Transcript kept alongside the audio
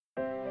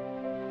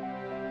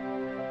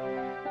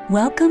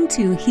Welcome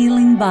to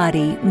Healing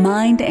Body,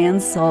 Mind, and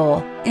Soul,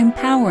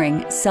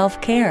 empowering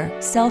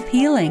self-care,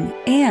 self-healing,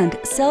 and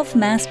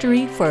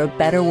self-mastery for a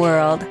better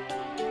world.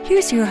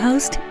 Here's your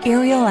host,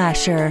 Grrrl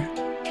Asher.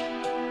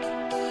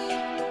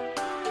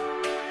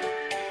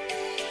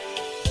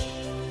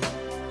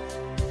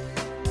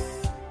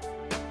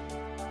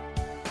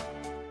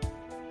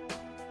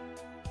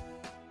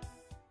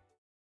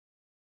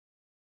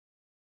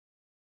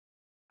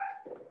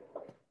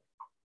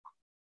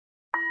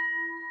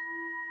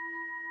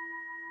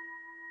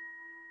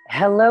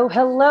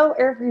 Hello,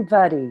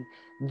 everybody.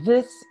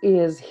 This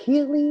is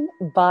Healing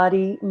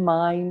Body,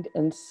 Mind,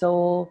 and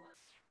Soul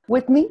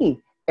with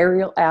me,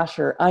 Grrrl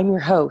Asher. I'm your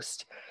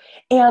host.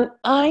 And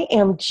I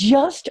am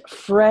just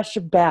fresh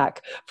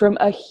back from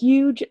a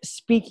huge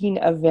speaking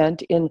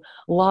event in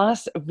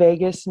Las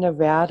Vegas,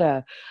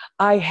 Nevada.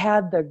 I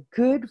had the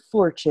good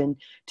fortune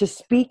to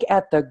speak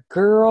at the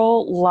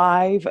Grrrl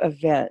Live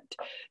event.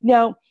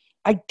 Now,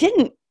 I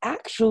didn't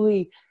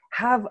actually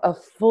have a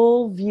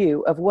full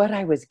view of what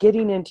I was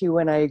getting into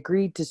when I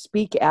agreed to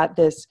speak at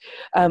this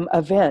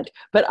event.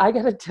 But I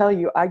got to tell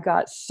you, I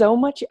got so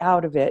much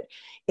out of it,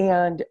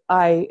 and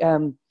I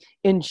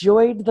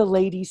enjoyed the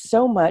ladies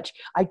so much.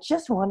 I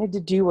just wanted to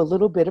do a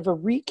little bit of a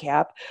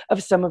recap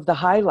of some of the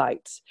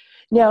highlights.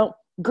 Now,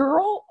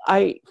 Grrrl,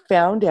 I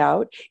found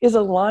out, is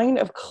a line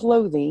of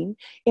clothing,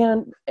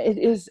 and it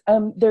is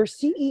their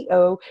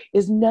CEO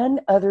is none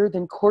other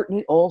than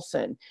Courtney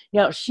Olson.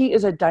 Now, she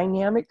is a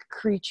dynamic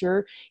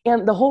creature,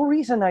 and the whole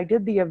reason I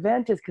did the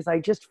event is because I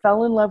just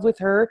fell in love with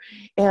her,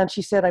 and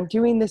she said, I'm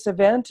doing this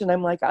event, and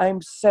I'm like, I'm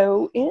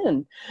so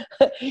in.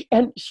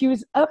 And she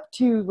was up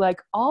to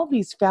like all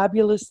these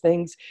fabulous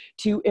things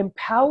to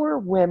empower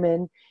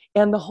women,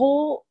 and the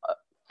whole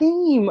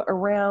theme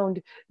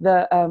around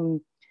the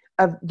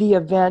of the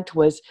event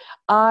was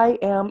I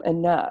am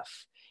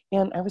enough.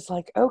 And I was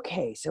like,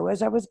 okay. So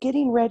as I was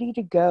getting ready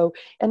to go,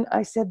 and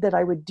I said that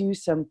I would do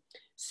some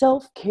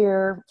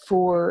self-care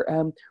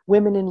for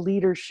women in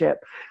leadership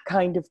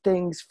kind of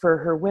things for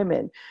her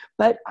women.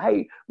 But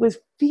I was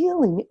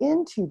feeling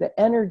into the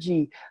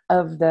energy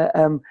of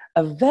the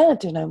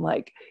event, and I'm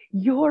like,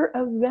 your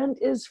event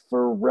is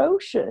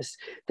ferocious.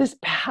 This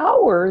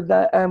power,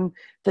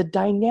 the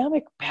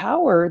dynamic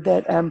power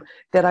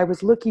that I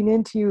was looking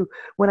into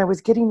when I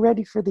was getting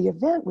ready for the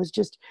event was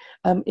just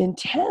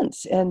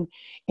intense, and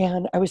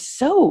I was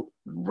so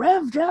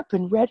revved up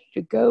and ready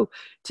to go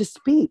to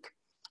speak.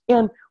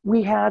 And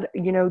we had,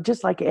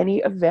 just like any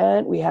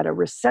event, we had a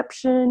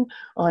reception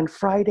on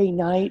Friday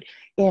night,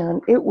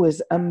 and it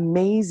was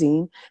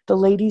amazing. The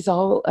ladies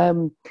all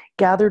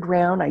gathered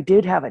around. I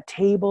did have a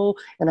table,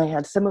 and I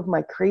had some of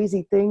my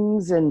crazy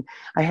things, and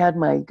I had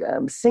my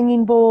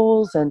singing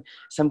bowls and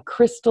some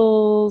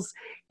crystals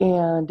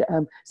and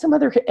some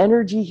other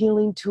energy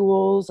healing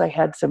tools. I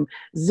had some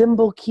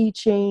Zimbal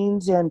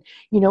keychains and,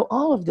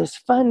 all of this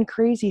fun,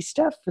 crazy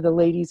stuff for the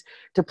ladies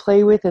to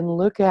play with and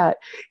look at,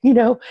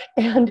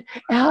 and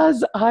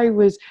as I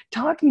was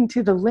talking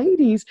to the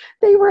ladies,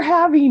 they were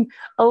having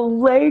a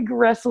leg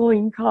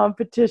wrestling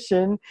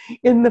competition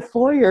in the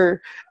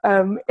foyer.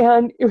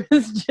 And it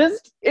was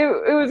just, it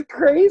was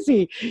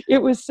crazy.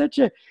 It was such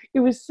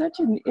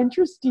an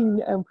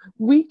interesting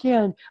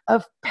weekend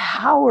of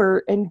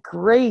power and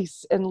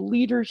grace and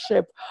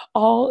leadership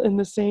all in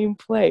the same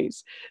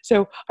place.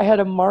 So I had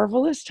a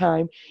marvelous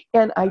time,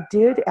 and I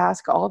did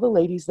ask all the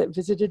ladies that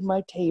visited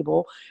my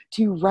table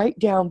to write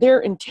down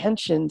their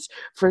intentions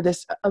for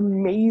this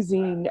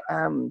amazing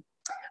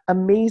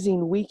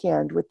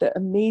weekend with the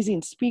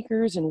amazing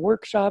speakers and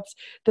workshops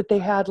that they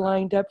had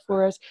lined up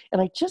for us.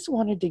 And I just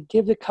wanted to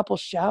give a couple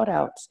shout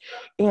outs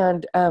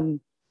and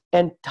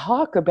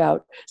talk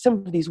about some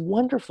of these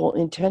wonderful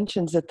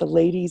intentions that the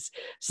ladies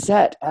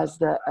set as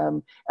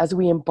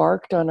we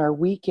embarked on our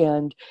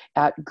weekend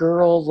at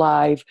Grrrl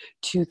Live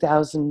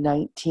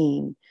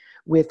 2019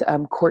 with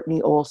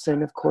Courtney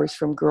Olson, of course,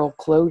 from Grrrl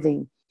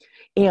Clothing.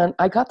 And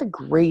I got the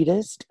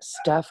greatest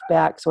stuff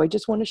back, so I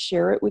just want to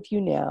share it with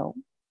you now.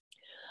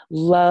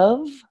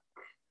 Love,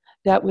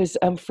 that was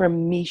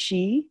from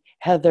Mishi,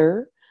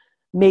 Heather.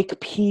 Make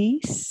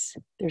peace,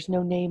 there's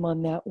no name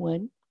on that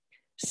one.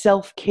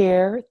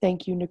 Self-care,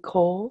 thank you,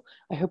 Nicole.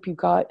 I hope you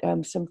got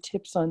some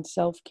tips on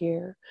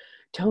self-care.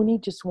 Tony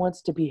just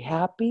wants to be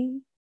happy.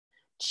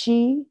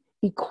 Chi,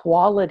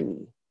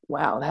 equality.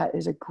 Wow, that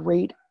is a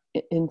great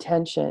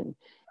intention.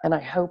 And I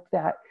hope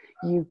that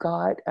you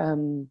got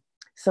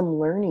some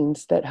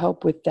learnings that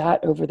help with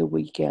that over the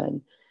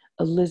weekend.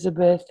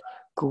 Elizabeth,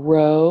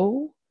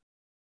 grow.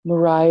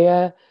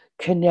 Mariah,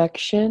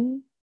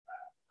 connection.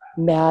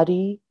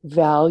 Maddie,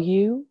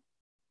 value.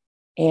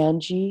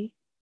 Angie,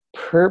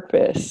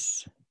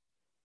 purpose.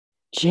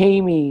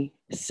 Jamie,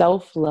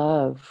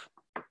 self-love.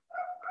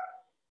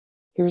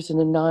 Here's an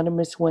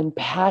anonymous one,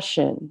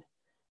 passion.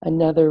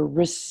 Another,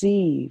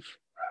 receive.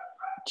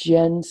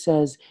 Jen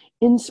says,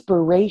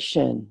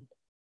 inspiration.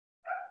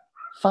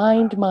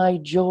 Find my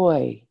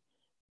joy.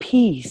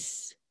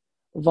 Peace.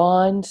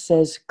 Vaughn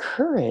says,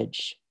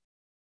 courage.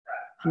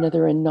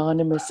 Another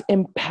anonymous,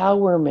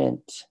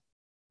 empowerment.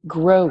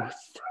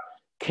 Growth.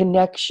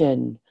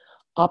 connection,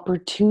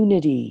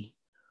 opportunity.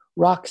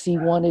 Roxy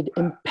wanted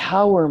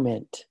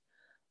empowerment,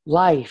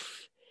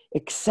 life,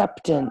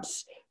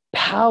 acceptance,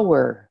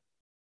 power,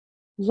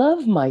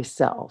 love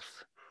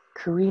myself.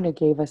 Karina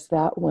gave us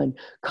that one.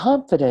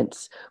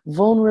 Confidence,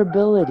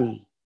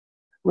 vulnerability.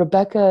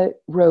 Rebecca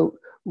wrote,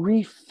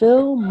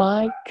 refill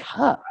my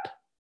cup.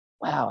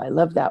 Wow, I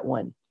love that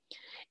one.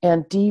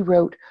 And Dee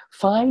wrote,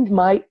 find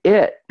my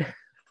it.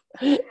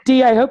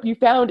 Dee, I hope you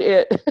found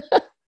it.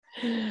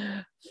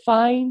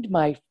 Find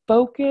my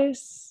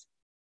focus,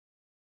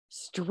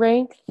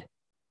 strength,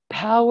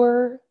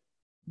 power.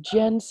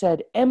 Jen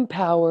said,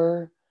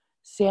 empower.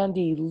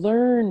 Sandy,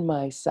 learn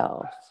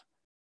myself.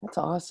 That's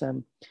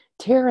awesome.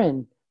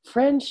 Taryn,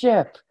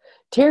 friendship.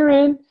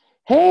 Taryn,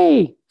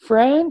 hey,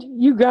 friend,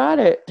 you got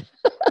it.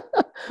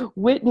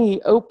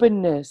 Whitney,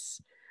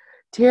 openness.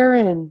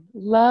 Taryn,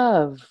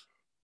 love.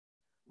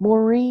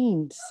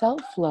 Maureen,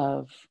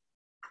 self-love.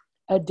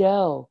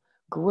 Adele,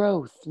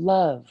 growth,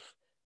 love,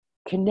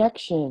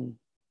 connection.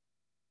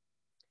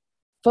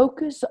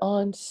 Focus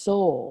on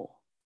soul.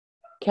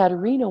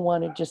 Katerina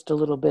wanted just a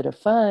little bit of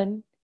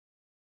fun.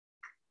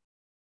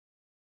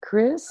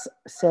 Chris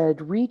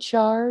said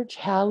recharge.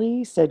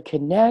 Hallie said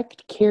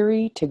connect.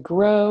 Carrie, to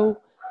grow.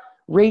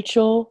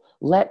 Rachel,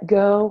 let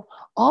go.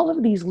 All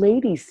of these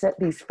ladies set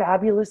these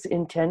fabulous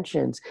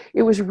intentions.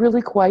 It was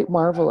really quite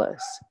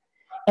marvelous.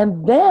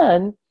 And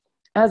then,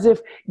 as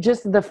if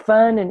just the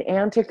fun and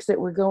antics that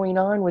were going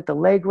on with the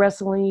leg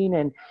wrestling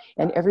and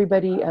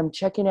everybody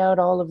checking out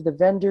all of the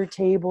vendor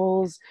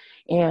tables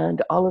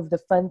and all of the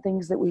fun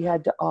things that we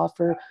had to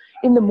offer.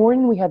 In the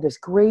morning, we had this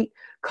great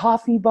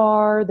coffee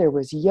bar. There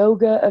was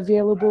yoga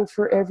available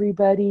for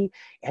everybody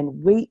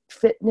and weight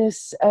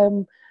fitness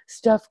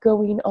stuff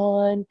going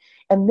on.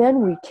 And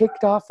then we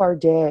kicked off our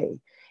day.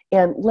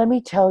 And let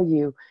me tell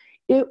you,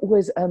 it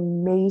was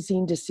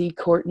amazing to see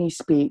Courtney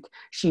speak.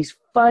 She's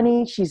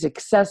funny, she's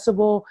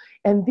accessible,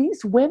 and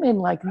these women,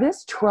 like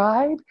this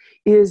tribe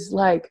is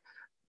like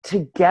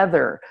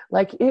together.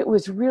 Like it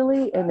was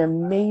really an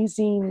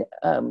amazing,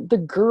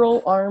 the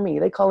Grrrl Army.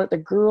 They call it the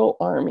Grrrl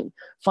Army.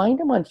 Find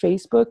them on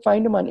Facebook,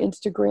 find them on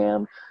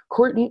Instagram.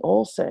 Courtney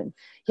Olson.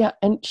 Yeah,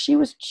 and she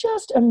was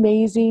just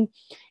amazing.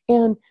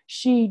 And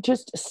she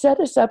just set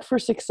us up for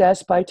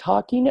success by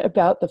talking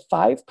about the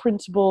 5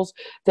 principles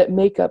that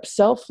make up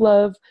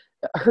self-love,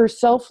 her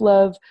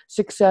self-love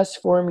success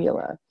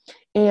formula.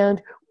 And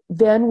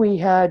then we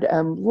had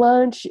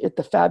lunch at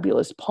the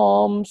Fabulous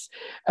Palms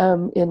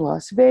in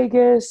Las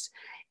Vegas.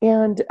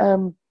 And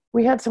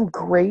we had some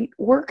great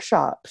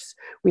workshops.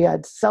 We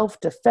had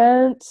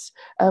self-defense.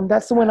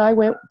 That's the one I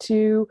went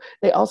to.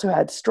 They also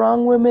had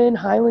strong women,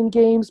 Highland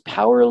Games,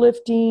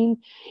 powerlifting.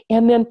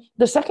 And then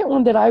the second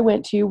one that I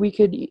went to, we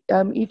could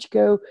each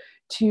go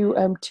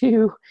to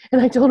 2.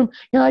 And I told him,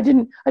 I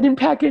didn't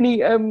pack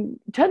any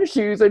tennis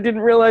shoes. I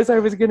didn't realize I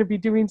was going to be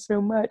doing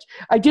so much.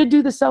 I did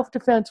do the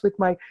self-defense with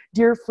my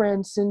dear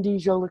friend Cynthia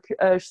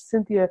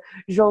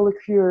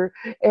Jolicoeur,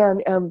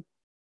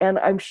 and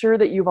I'm sure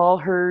that you've all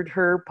heard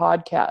her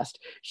podcast.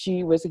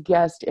 She was a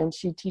guest and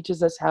she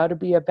teaches us how to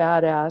be a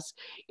badass.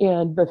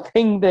 And the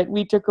thing that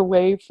we took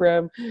away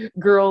from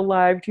Grrrl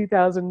Live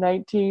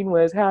 2019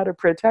 was how to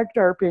protect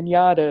our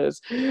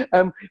piñatas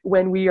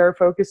when we are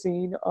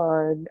focusing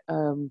on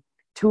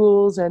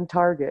tools and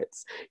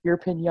targets. Your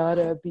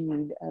piñata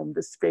being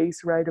the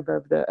space right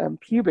above the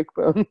pubic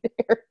bone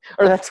there,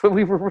 or that's what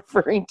we were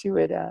referring to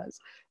it as.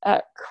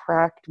 That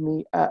cracked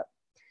me up.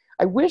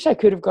 I wish I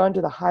could have gone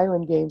to the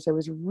Highland Games. I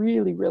was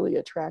really, really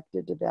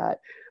attracted to that.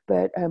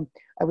 But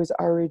I was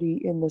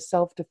already in the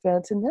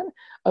self-defense. And then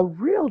a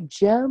real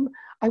gem,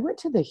 I went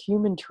to the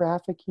human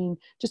trafficking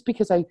just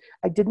because I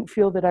didn't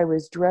feel that I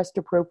was dressed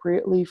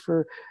appropriately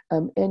for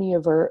any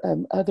of our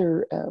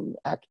other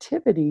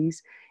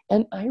activities.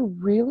 And I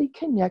really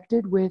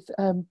connected with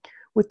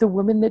the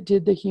woman that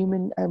did the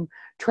human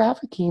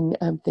trafficking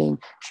thing.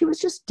 She was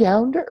just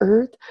down to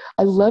earth.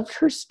 I loved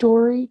her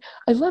story.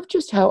 I loved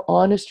just how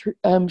honest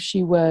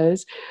she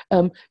was.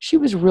 She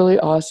was really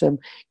awesome.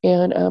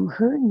 And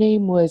her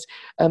name was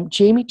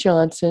Jamie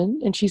Johnson,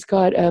 and she's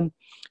got an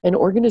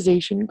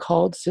organization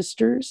called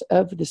Sisters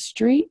of the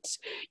Streets.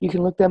 You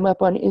can look them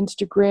up on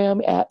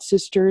Instagram at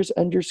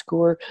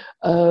sisters_of_the_,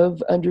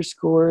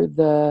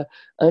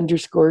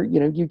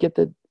 you get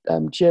the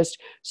just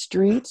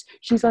streets.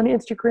 She's on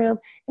Instagram.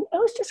 And I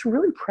was just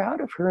really proud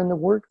of her and the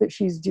work that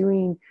she's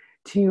doing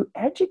to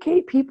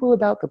educate people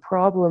about the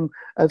problem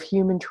of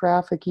human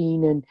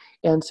trafficking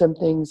and some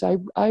things.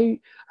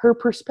 Her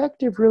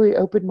perspective really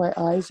opened my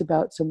eyes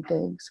about some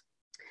things.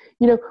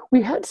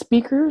 We had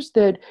speakers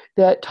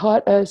that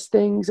taught us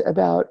things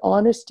about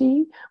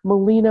honesty.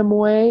 Melina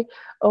Moy,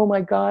 oh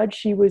my God,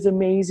 she was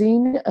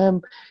amazing.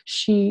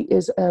 She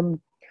is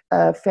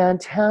a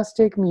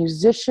fantastic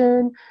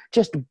musician,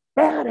 just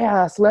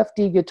badass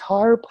lefty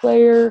guitar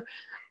player,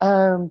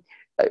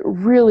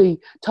 really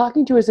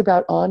talking to us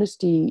about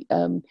honesty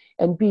and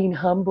being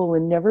humble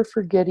and never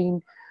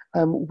forgetting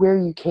where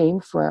you came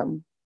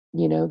from.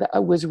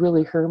 That was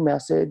really her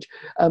message,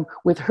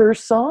 with her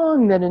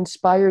song that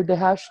inspired the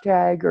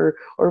hashtag,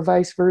 or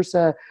vice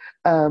versa,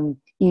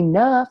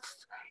 enough.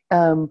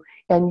 And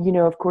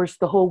of course,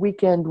 the whole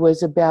weekend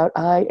was about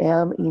I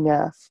am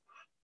enough.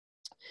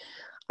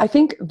 I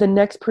think the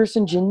next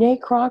person, Janae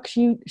Kroc,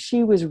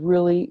 she was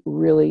really,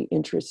 really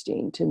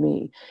interesting to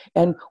me,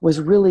 and was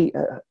really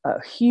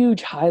a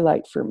huge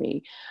highlight for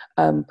me.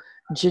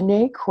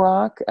 Janae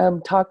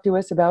Kroc talked to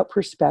us about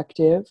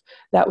perspective.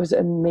 That was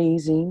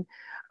amazing.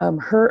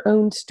 Her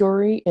own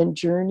story and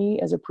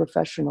journey as a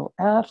professional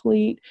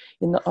athlete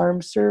in the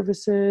armed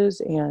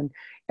services, and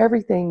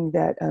everything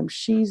that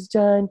she's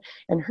done,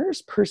 and her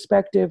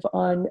perspective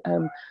on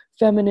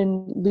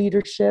feminine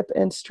leadership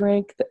and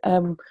strength.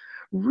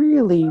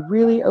 Really,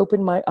 really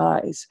opened my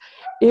eyes.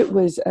 It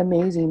was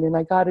amazing. And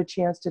I got a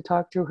chance to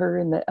talk to her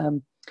in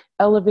the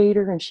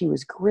elevator, and she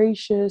was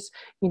gracious.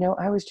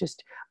 I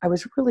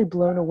was really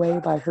blown away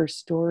by her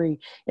story.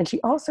 And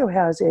she also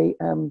has a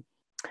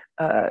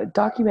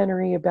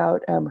documentary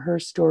about her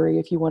story,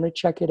 if you want to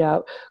check it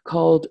out,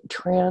 called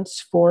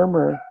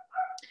Transformer.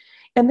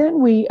 And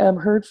then we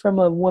heard from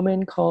a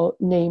woman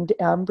named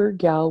Amber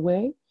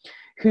Galway,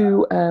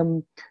 who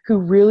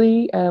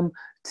really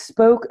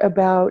spoke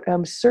about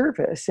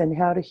service and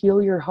how to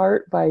heal your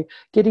heart by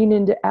getting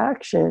into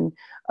action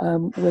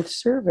with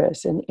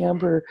service. And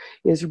Amber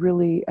is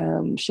really,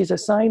 she's a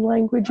sign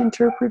language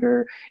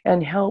interpreter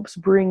and helps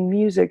bring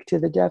music to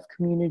the deaf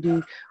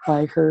community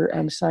by her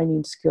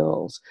signing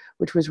skills,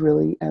 which was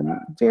really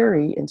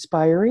very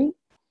inspiring.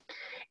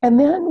 And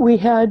then we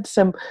had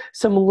some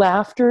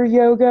laughter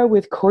yoga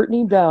with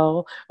Courtney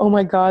Bell. Oh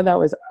my God, that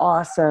was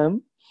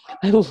awesome.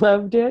 I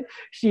loved it.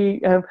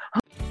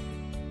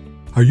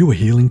 Are you a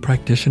healing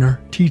practitioner,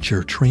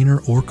 teacher,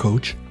 trainer, or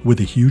coach with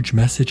a huge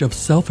message of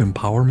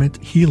self-empowerment,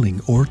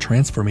 healing, or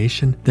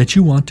transformation that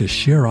you want to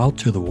share out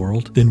to the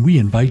world? Then we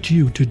invite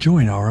you to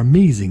join our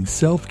amazing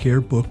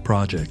self-care book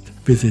project.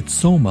 Visit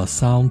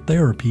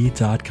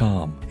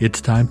somasoundtherapy.com.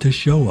 It's time to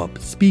show up,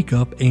 speak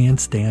up, and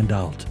stand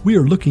out. We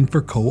are looking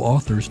for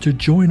co-authors to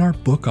join our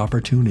book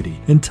opportunity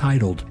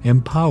entitled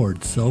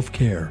Empowered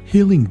Self-Care,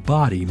 Healing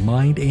Body,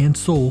 Mind, and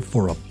Soul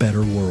for a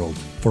Better World.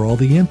 For all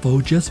the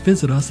info, just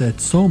visit us at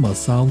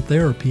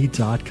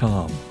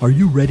somasoundtherapy.com. Are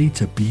you ready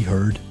to be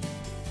heard?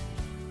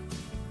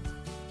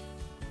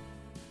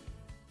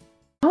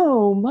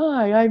 Oh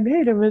my, I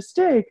made a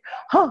mistake.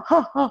 Ha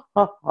ha ha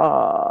ha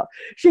ha.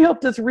 She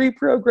helped us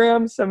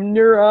reprogram some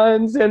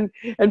neurons and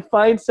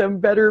find some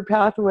better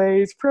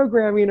pathways,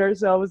 programming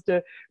ourselves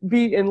to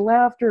be in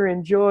laughter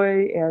and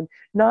joy and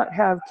not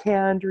have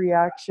canned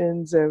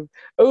reactions of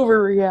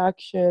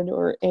overreaction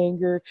or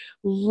anger.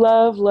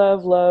 Love,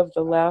 love, love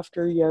the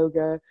laughter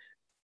yoga.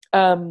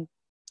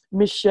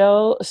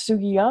 Michelle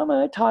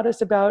Sugiyama taught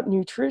us about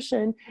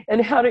nutrition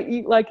and how to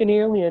eat like an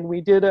alien.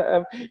 We did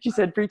she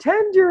said,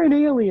 pretend you're an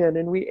alien.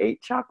 And we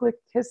ate chocolate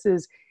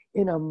kisses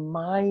in a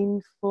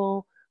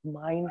mindful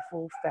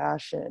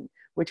fashion,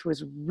 which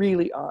was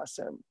really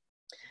awesome.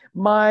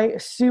 My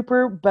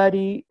super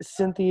buddy,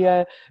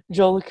 Cynthia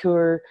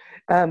Jolicoeur,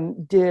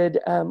 did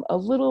a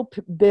little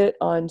bit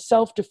on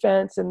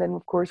self-defense. And then,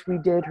 of course, we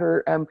did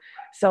her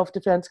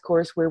self-defense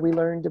course where we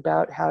learned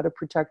about how to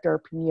protect our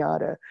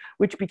piñata,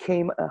 which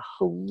became a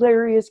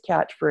hilarious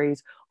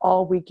catchphrase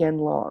all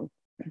weekend long.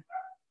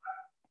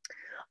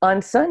 On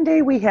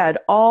Sunday, we had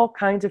all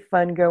kinds of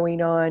fun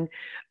going on.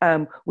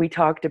 We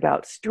talked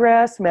about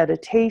stress,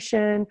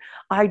 meditation.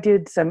 I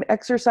did some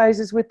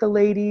exercises with the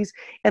ladies,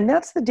 and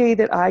that's the day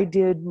that I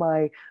did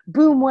my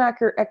boom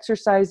whacker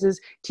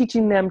exercises,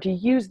 teaching them to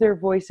use their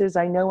voices.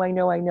 I know, and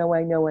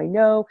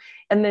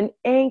then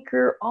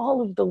anchor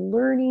all of the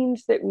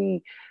learnings that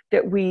we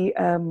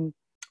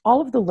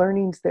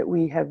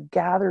have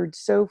gathered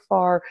so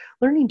far,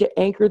 learning to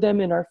anchor them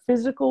in our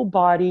physical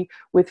body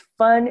with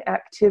fun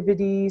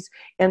activities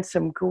and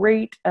some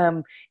great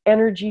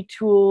energy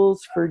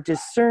tools for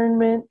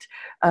discernment,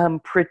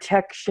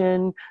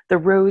 protection, the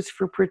rose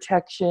for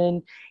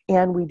protection,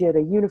 and we did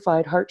a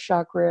unified heart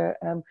chakra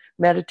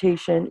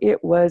meditation.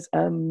 It was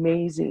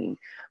amazing.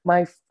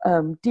 My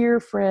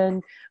dear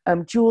friend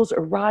Jules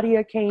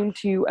Aradia came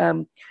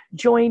to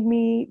join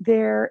me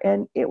there,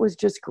 and it was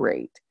just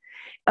great.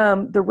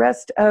 The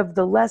rest of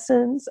the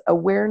lessons,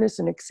 awareness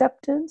and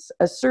acceptance,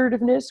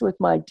 assertiveness with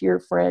my dear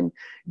friend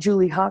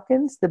Julie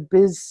Hawkins, the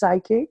biz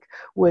psychic,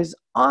 was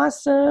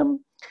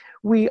awesome.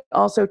 We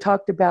also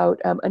talked about,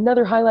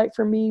 another highlight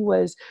for me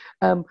was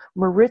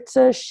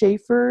Maritza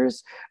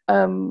Schaefer's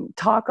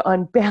talk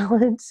on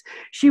balance.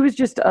 She was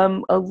just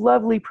a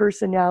lovely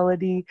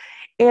personality.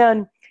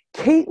 And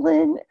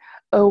Caitlin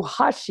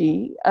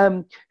Ohashi,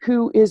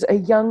 who is a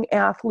young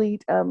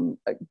athlete,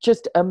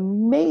 just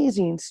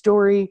amazing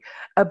story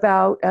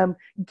about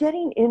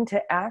getting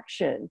into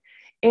action.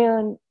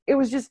 And it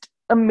was just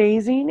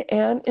amazing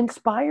and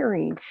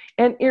inspiring.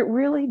 And it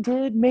really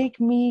did make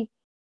me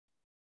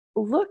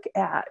look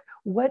at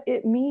what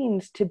it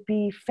means to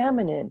be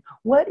feminine,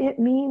 what it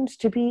means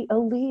to be a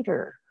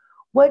leader,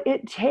 what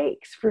it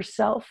takes for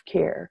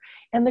self-care,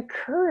 and the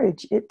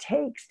courage it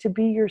takes to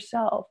be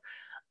yourself.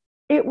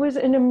 It was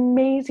an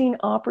amazing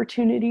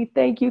opportunity.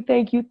 Thank you,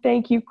 thank you,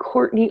 thank you,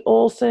 Courtney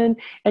Olson.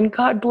 And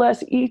God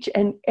bless each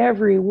and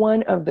every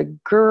one of the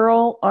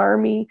Grrrl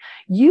Army.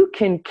 You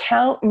can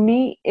count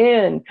me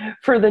in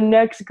for the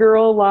next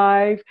Grrrl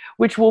Live,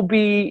 which will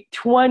be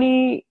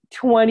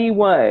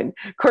 2021.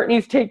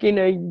 Courtney's taking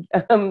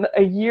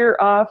a year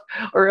off,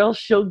 or else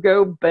she'll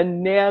go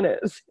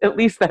bananas. At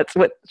least that's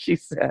what she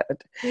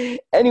said.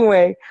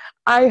 Anyway,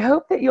 I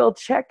hope that you'll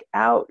check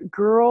out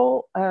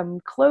Grrrl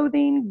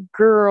Clothing,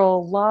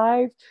 Grrrl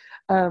Live,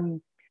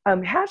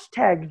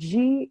 hashtag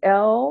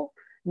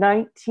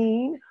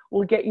GL19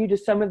 will get you to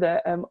some of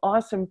the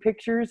awesome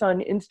pictures on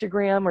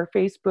Instagram or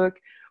Facebook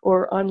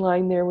or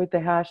online there with the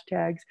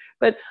hashtags.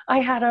 But I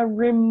had a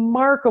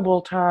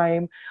remarkable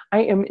time. I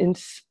am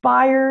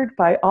inspired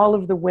by all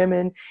of the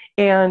women,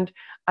 and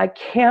I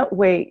can't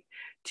wait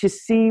to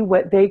see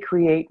what they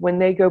create when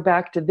they go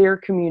back to their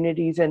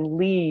communities and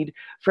lead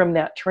from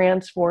that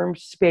transformed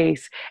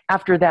space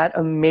after that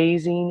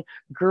amazing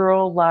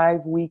Grrrl Live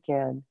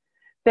weekend.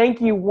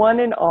 Thank you, one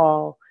and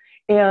all.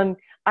 And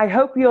I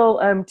hope you'll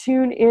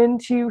tune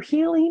into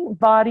Healing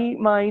Body,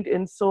 Mind,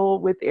 and Soul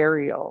with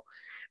Ariel.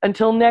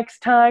 Until next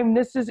time,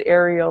 this is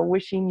Ariel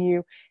wishing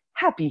you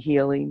happy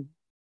healing.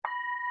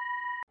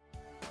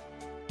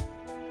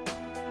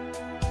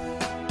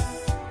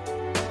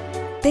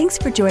 Thanks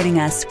for joining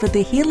us for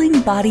the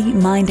Healing Body,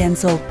 Mind, and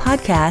Soul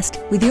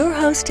podcast with your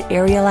host,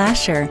 Ariel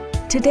Asher.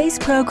 Today's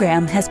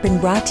program has been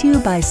brought to you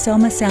by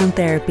Soma Sound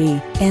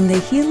Therapy and the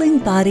Healing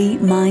Body,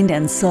 Mind,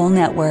 and Soul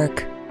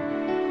Network.